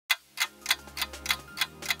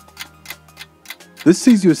This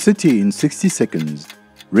is your city in 60 seconds.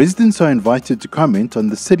 Residents are invited to comment on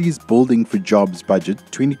the city's Building for Jobs budget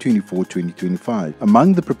 2024-2025.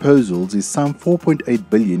 Among the proposals is some 4.8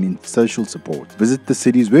 billion in social support. Visit the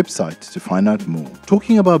city's website to find out more.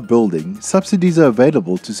 Talking about building, subsidies are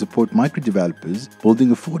available to support micro-developers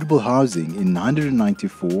building affordable housing in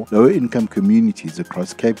 194 lower-income communities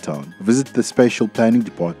across Cape Town. Visit the Spatial Planning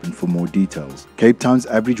Department for more details. Cape Town's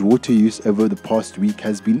average water use over the past week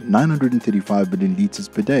has been 935 billion litres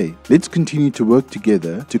per day. Let's continue to work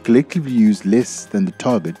together to collectively use less than the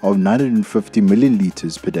target of 950 million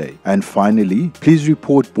litres per day. And finally, please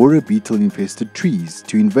report Boer beetle-infested trees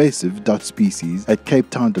to invasive.species at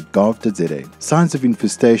capetown.gov.za. Signs of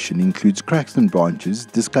infestation includes cracks in branches,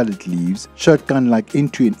 discolored leaves, shotgun-like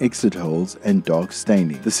entry and exit holes, and dark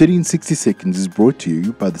staining. The City in 60 Seconds is brought to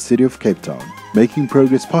you by the City of Cape Town, making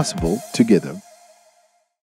progress possible together.